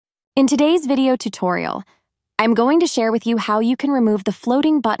In today's video tutorial, I'm going to share with you how you can remove the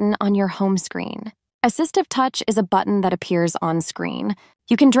floating button on your home screen. AssistiveTouch is a button that appears on screen.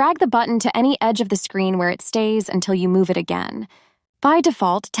 You can drag the button to any edge of the screen where it stays until you move it again. By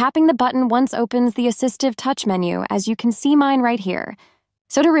default, tapping the button once opens the AssistiveTouch menu, as you can see mine right here.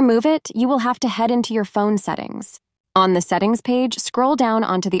 So to remove it, you will have to head into your phone settings. On the settings page, scroll down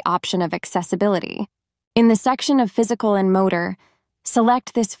onto the option of accessibility. In the section of physical and motor,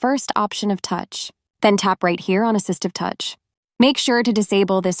 select this first option of touch, then tap right here on AssistiveTouch. Make sure to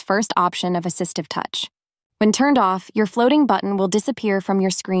disable this first option of AssistiveTouch. When turned off, your floating button will disappear from your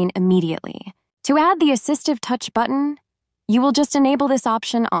screen immediately. To add the AssistiveTouch button, you will just enable this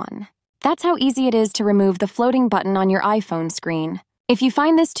option on. That's how easy it is to remove the floating button on your iPhone screen. If you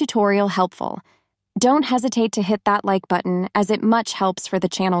find this tutorial helpful, don't hesitate to hit that like button, as it much helps for the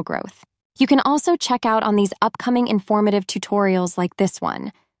channel growth. You can also check out on these upcoming informative tutorials like this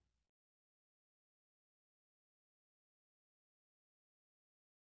one.